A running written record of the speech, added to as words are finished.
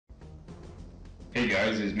Hey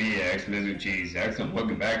guys, it's me, X Lizard Cheese X, and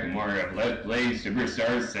welcome back to more of Let's Play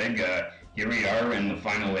Superstar Saga. Here we are in the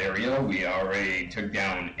final area. We already took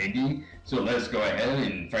down Iggy, so let's go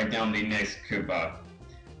ahead and fight down the next Koopa.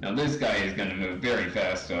 Now this guy is going to move very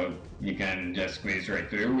fast, so you can just squeeze right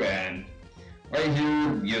through, and right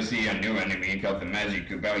here you'll see a new enemy called the Magic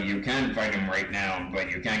Koopa. You can fight him right now,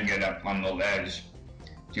 but you can't get up on the ledge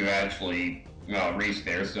to actually, reach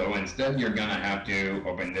there, so instead you're going to have to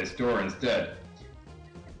open this door instead.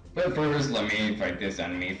 But first, let me fight this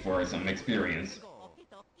enemy for some experience.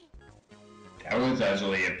 That was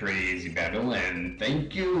actually a pretty easy battle, and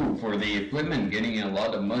thank you for the equipment getting a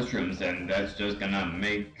lot of mushrooms, and that's just gonna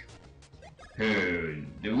make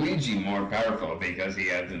Luigi more powerful because he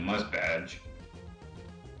has a must badge.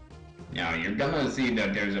 Now, you're gonna see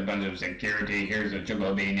that there's a bunch of security. Here's a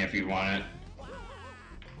chocolate bean if you want it.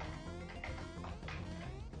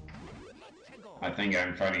 I think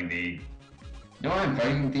I'm fighting the... No, I'm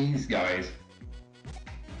fighting these guys.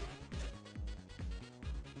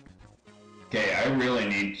 Okay, I really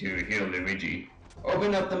need to heal Luigi.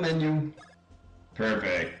 Open up the menu.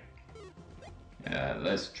 Perfect.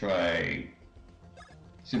 Let's try...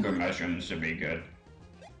 Super Mushroom should be good.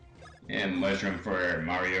 And Mushroom for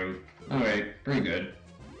Mario. Alright, pretty good.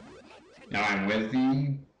 Now I'm with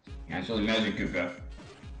the... Actually, Magic Koopa.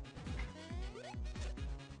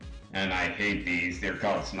 And I hate these. They're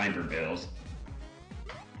called Sniper Bills.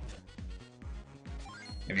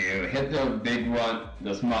 If you hit the big one,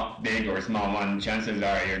 the big or small one, chances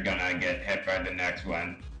are you're gonna get hit by the next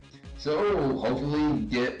one. So hopefully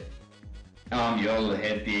you'll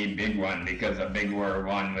hit the big one because a bigger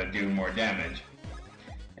one would do more damage.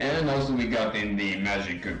 And also we got in the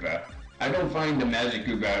Magic Koopa. I don't find the Magic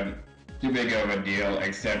Koopa too big of a deal,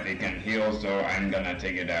 except it can heal, so I'm gonna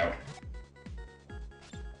take it out.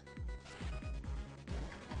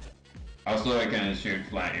 Also it can shoot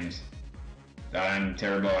flames that I'm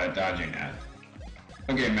terrible at dodging at.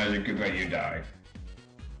 Okay, Magic Koopa, you die.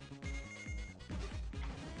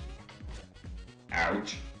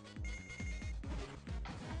 Ouch.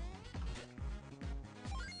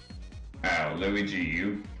 Ow, Luigi,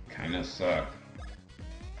 you kinda suck.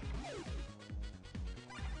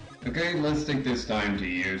 Okay, let's take this time to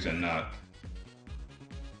use a nut.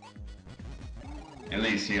 At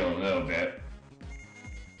least heal a little bit.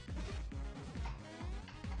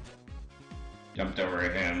 Jumped over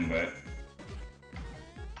him, but...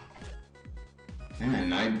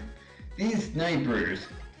 Man, these sniper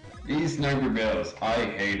bills, I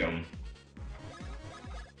hate them.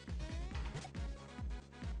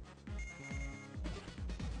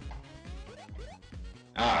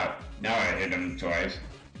 Ah, now I hit him twice.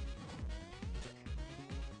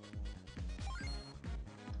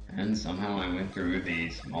 And somehow I went through the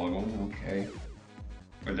smaller one, okay.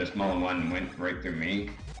 Or the smaller one went right through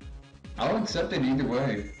me. I'll accept it either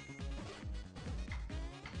way.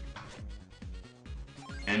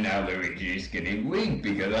 And now Luigi's getting weak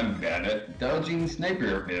because I'm bad at dodging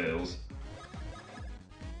sniper bills.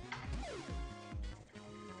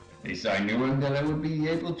 At least I knew that I would be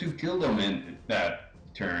able to kill them in that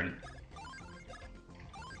turn.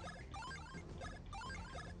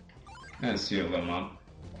 Let's seal them up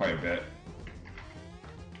quite a bit.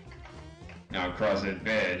 Now across this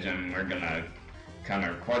bridge, and we're gonna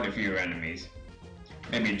counter quite a few enemies.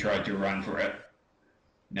 Maybe try to run for it.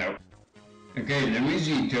 Nope. Okay,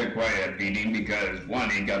 Luigi took quite a beating because 1,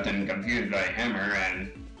 he got them confused by Hammer,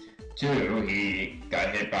 and 2, he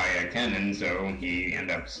got hit by a cannon, so he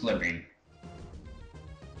ended up slipping.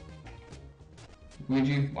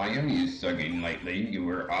 Luigi, why are you sucking lately? You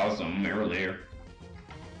were awesome earlier.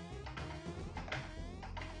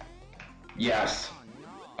 Yes!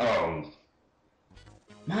 Oh.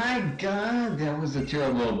 My god, that was a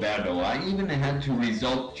terrible battle. I even had to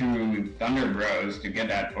resort to Thunder Bros to get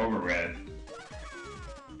that overread.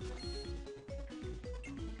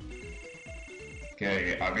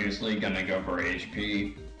 Okay, obviously gonna go for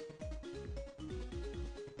HP.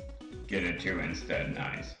 Get a 2 instead,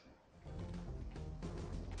 nice.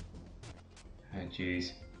 Ah,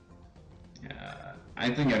 jeez. I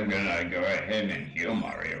think I'm gonna go ahead and heal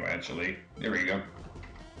Mario, actually. There we go.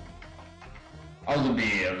 Also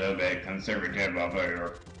be a little bit conservative of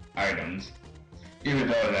your items. Even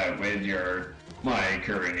though that with my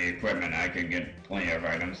current equipment I could get plenty of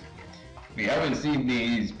items. We haven't seen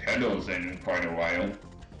these pedals in quite a while.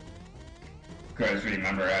 Of course,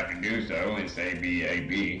 remember how to do so and say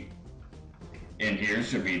BAB. And here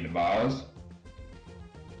should be the boss.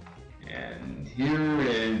 And here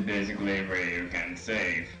is basically where you can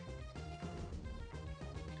save.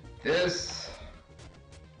 This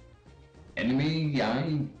enemy,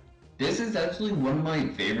 I This is actually one of my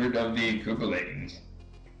favorite of the Koopalings.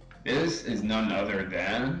 This is none other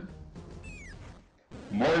than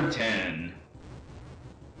Morton.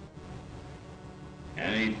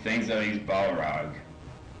 And he thinks that he's Balrog.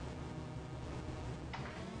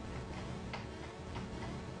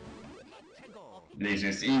 It's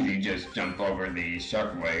just easy, just jump over the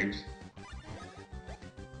shockwaves.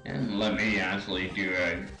 And let me actually do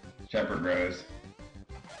a Shepherd Rose.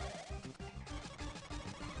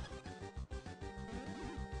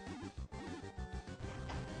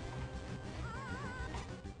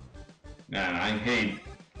 Man, I hate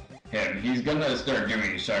him. He's gonna start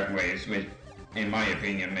doing shockwaves, which, in my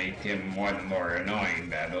opinion, make him one of the more annoying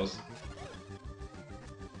battles.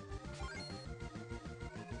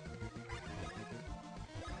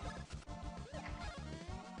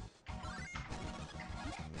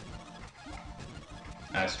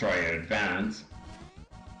 Let's try to advance.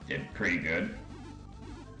 Did pretty good.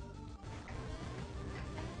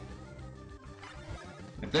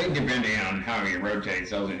 I think depending on how he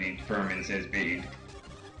rotates also determines his speed.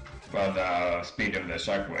 Well, the speed of the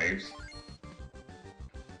shockwaves.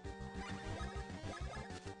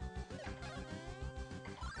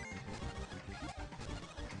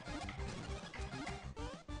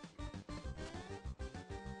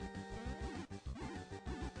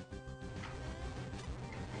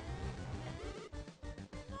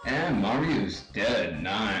 And Mario's dead.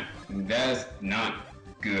 That's not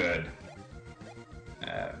good.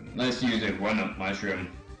 Let's use a 1-up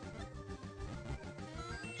mushroom.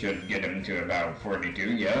 Should get him to about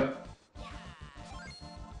 42, yep.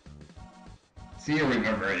 See, I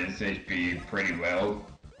remember his HP pretty well.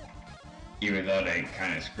 Even though they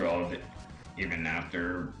kind of scrolled even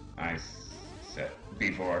after I said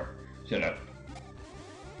before. Shut up.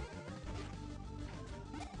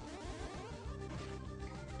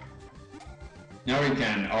 Now we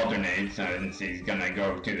can alternate since he's gonna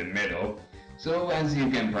go to the middle. So as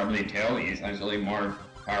you can probably tell, he's actually more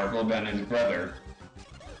powerful than his brother.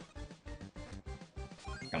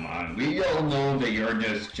 Come on, we all know that you're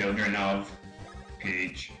just children of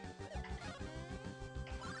Peach.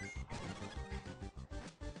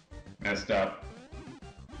 Messed up.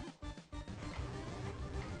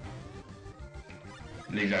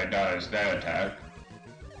 At least I dodged that attack.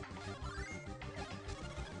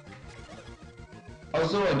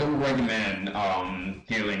 Also, I don't recommend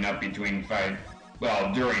healing up between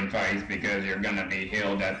during fights, because you're gonna be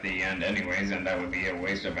healed at the end anyways, and that would be a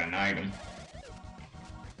waste of an item.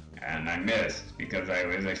 And I missed because I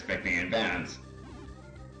was expecting advance.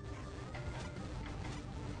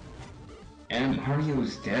 And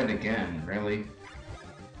Mario's dead again, really?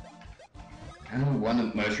 I don't want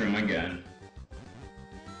a mushroom again.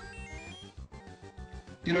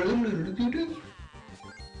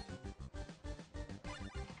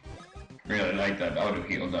 Really like that auto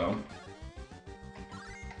heal though.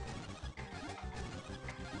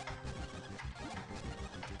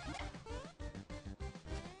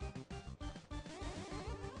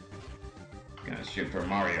 Gonna shoot for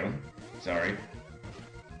Mario. Sorry.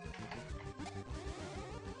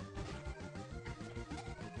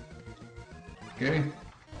 Okay.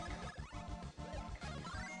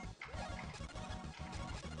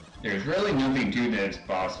 There's really nothing to this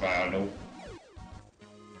boss battle.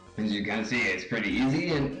 As you can see, it's pretty easy,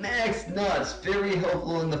 and Max Nuts very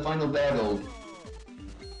helpful in the final battle.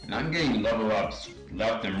 And I'm getting level ups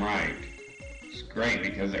left and right. It's great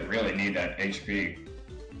because I really need that HP.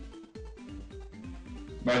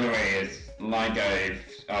 By the way, it's like I've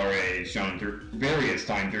already shown through various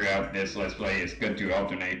times throughout this Let's Play, it's good to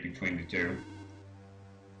alternate between the two.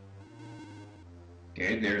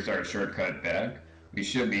 Okay, there's our shortcut back. We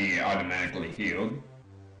should be automatically healed.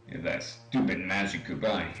 That stupid Magic Koopa.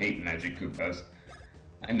 I hate Magic Koopas.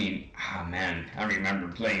 I mean, man, I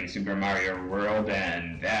remember playing Super Mario World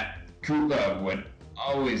and that Koopa would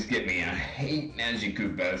always get me. I hate Magic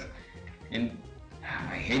Koopas. And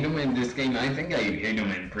I hate them in this game. I think I hate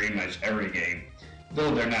them in pretty much every game.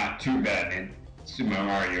 Though they're not too bad in Super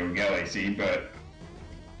Mario Galaxy, but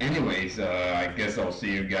anyways, I guess I'll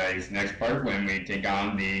see you guys next part when we take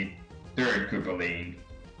on the third Koopaling.